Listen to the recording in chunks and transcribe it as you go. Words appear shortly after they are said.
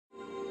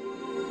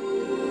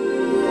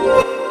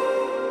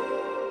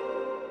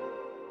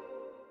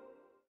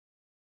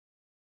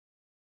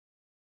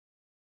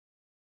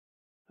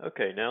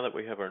Okay, now that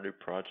we have our new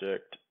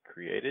project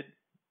created,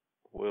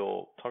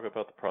 we'll talk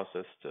about the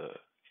process to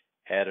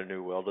add a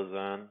new well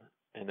design,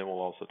 and then we'll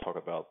also talk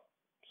about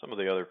some of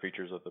the other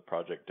features of the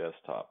project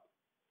desktop.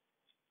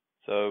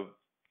 So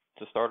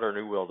to start our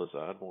new well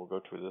design, we'll go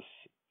to this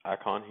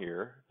icon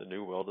here, the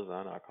new well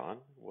design icon.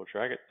 We'll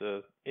drag it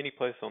to any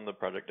place on the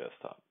project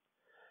desktop.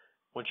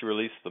 Once you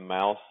release the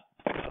mouse,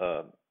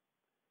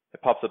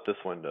 it pops up this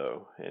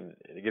window, and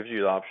it gives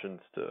you the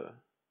options to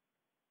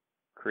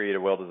create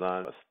a well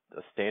design,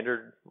 a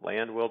standard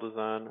land well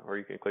design, or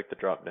you can click the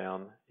drop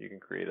down. You can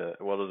create a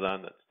well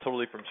design that's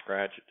totally from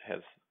scratch. It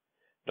has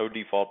no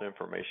default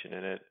information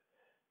in it,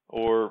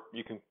 or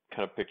you can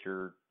kind of pick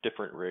your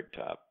different rig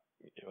type,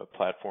 a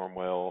platform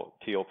well,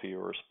 TLP,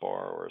 or a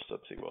spar, or a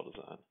subsea well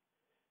design.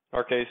 In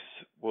our case,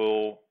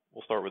 we'll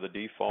start with a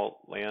default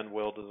land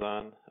well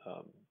design.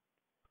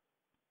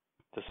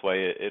 This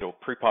way, it'll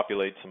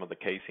pre-populate some of the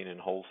casing and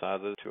hole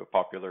sizes to a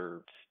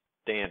popular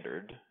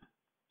standard,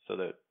 so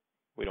that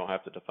we don't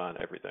have to define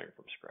everything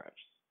from scratch.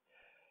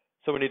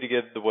 So we need to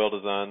give the well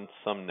design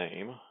some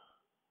name.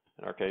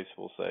 In our case,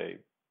 we'll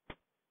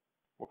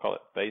call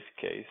it base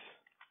case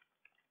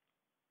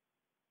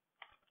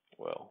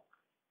well.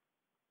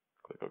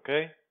 Click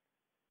OK,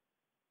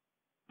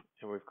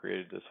 and we've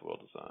created this well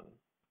design.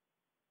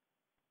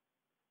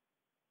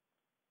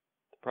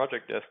 The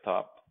project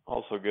desktop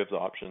also gives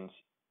options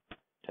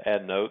to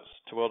add notes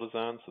to well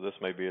design. So this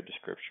may be a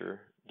description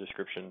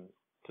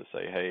to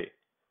say, hey,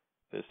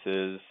 this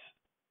is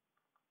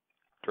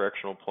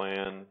directional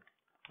plan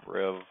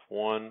Rev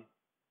 1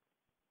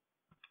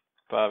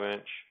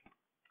 5-inch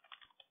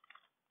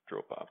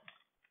drill pipe,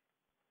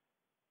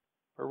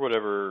 or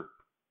whatever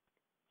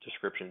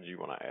descriptions you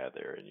want to add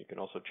there. And you can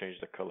also change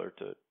the color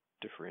to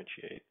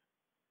differentiate.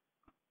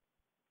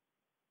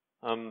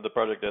 The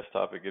project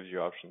desktop, it gives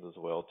you options as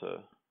well to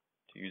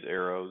use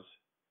arrows.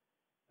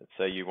 Let's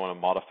say you want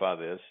to modify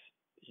this,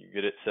 you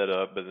get it set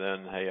up, but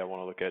then, hey, I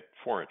want to look at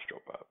 4-inch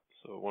drill pipe.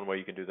 So one way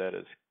you can do that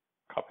is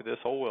copy this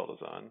whole well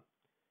design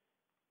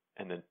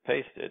and then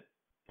paste it,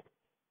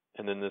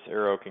 and then this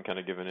arrow can kind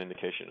of give an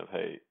indication of,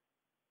 hey,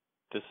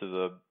 this is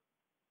a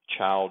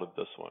child of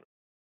this one.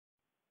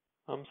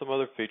 Some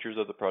other features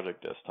of the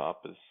project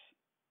desktop is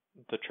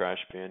the trash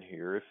bin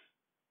here. If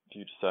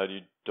you decide you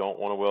don't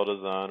want a well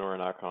design or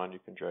an icon, you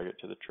can drag it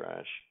to the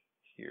trash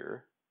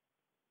here.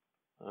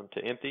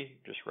 To empty,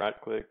 just right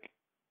click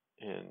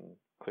and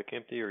click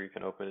empty, or you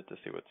can open it to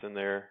see what's in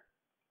there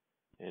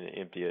and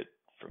empty it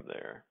from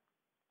there.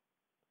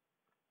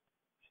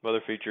 Some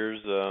other features,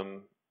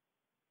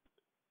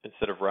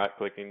 instead of right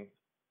clicking,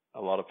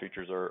 a lot of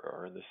features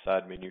are in the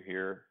side menu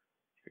here.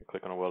 You can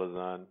click on a well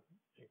design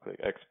and click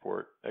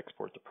export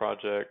the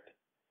project.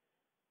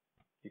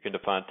 You can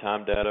define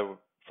time data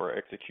for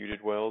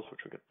executed wells,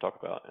 which we could talk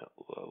about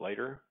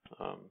later.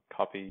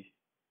 Copy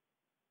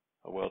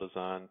a well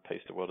design,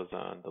 paste a well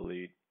design,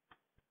 delete,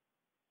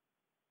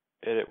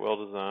 edit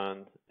well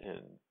design,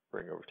 and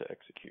bring over to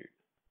execute.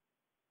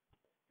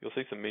 You'll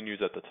see some menus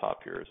at the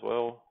top here as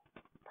well.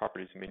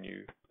 Properties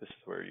menu, this is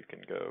where you can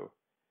go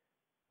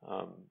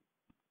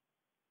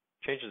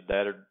change the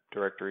data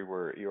directory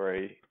where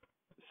ERA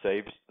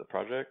saves the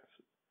projects.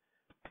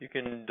 You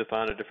can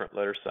define a different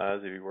letter size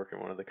if you work in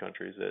one of the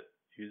countries that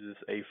uses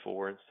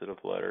A4 instead of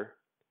letter.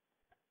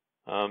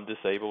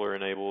 Disable or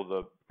enable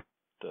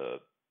the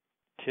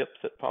tips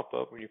that pop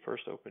up when you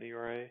first open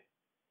ERA.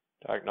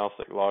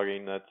 Diagnostic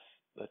logging, that's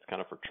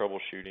kind of for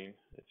troubleshooting.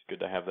 It's good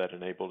to have that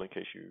enabled in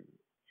case you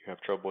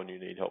have trouble and you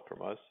need help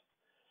from us.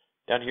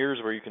 Down here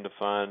is where you can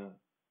define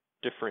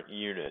different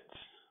units.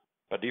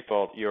 By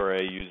default,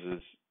 ERA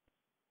uses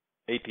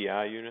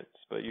API units,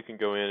 but you can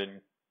go in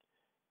and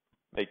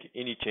make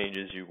any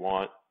changes you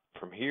want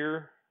from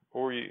here,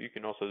 or you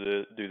can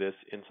also do this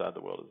inside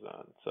the well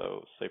design.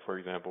 So say, for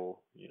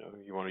example,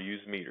 you want to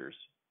use meters,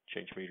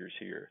 change meters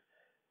here.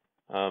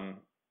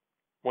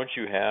 Once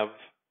you have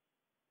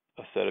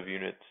a set of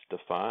units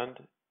defined,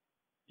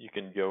 you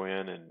can go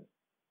in and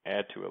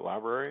add to a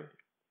library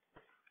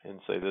and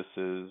say this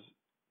is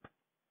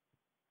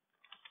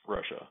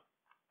Russia.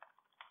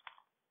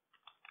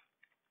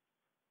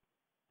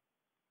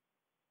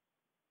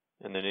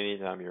 And then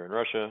anytime you're in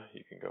Russia,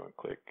 you can go and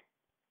click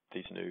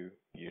these new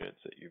units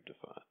that you've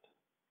defined.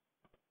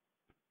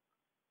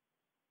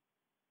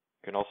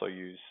 You can also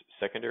use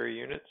secondary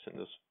units, and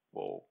this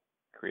will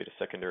create a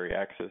secondary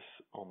axis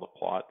on the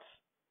plots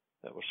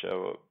that will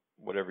show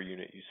whatever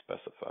unit you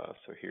specify.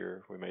 So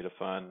here we may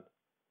define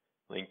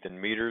length in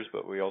meters,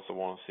 but we also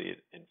want to see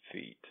it in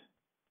feet.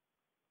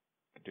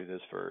 You can do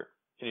this for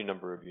any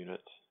number of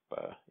units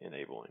by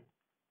enabling.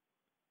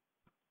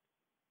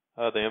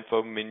 The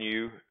info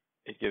menu,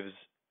 it gives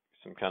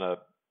some kind of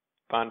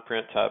fine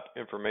print type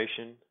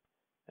information,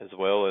 as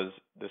well as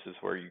this is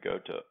where you go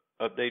to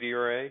update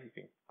ERA. You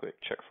can click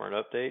check for an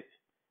update,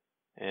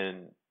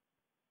 and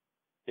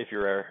if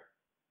you're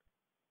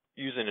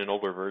using an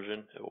older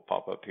version, it will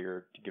pop up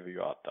here to give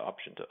you the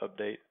option to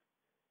update.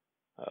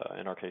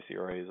 In our case,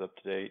 ERA is up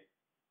to date.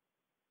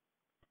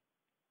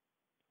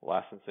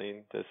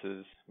 Licensing,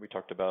 we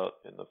talked about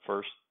in the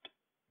first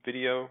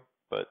video,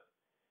 but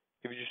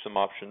gives you some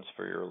options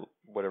for your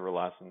whatever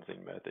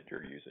licensing method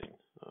you're using.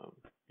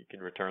 You can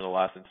return the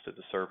license to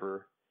the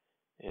server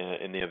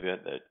in the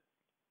event that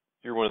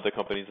you're one of the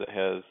companies that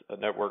has a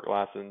network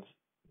license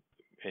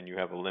and you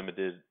have a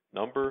limited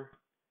number.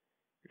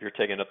 If you're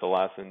taking up the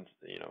license,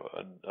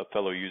 a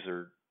fellow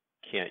user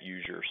can't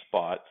use your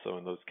spot, so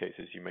in those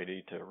cases you may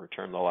need to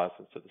return the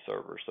license to the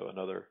server so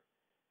another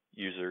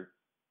user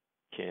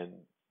can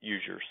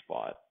use your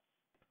spot.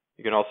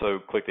 You can also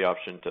click the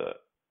option to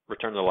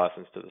return the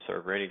license to the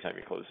server anytime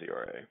you close the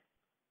URA.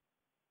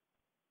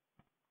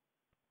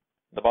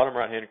 In the bottom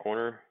right hand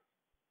corner,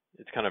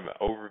 it's kind of an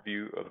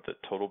overview of the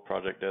total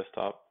project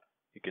desktop.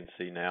 You can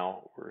see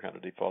now we're kind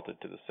of defaulted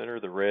to the center.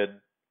 The red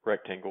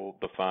rectangle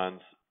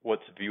defines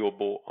what's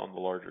viewable on the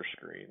larger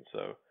screen.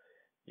 So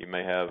you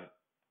may have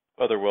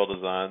other well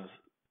designs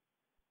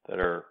that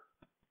are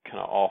kind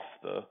of off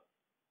the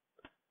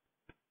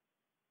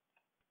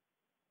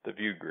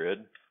view grid.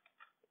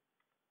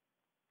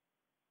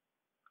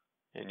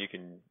 And you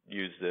can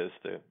use this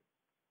to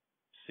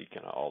see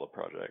kind of all the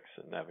projects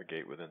and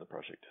navigate within the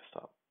project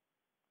desktop.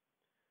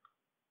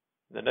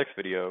 In the next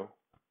video,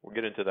 we'll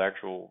get into the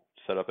actual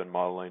setup and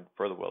modeling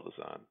for the well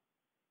design.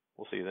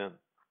 We'll see you then.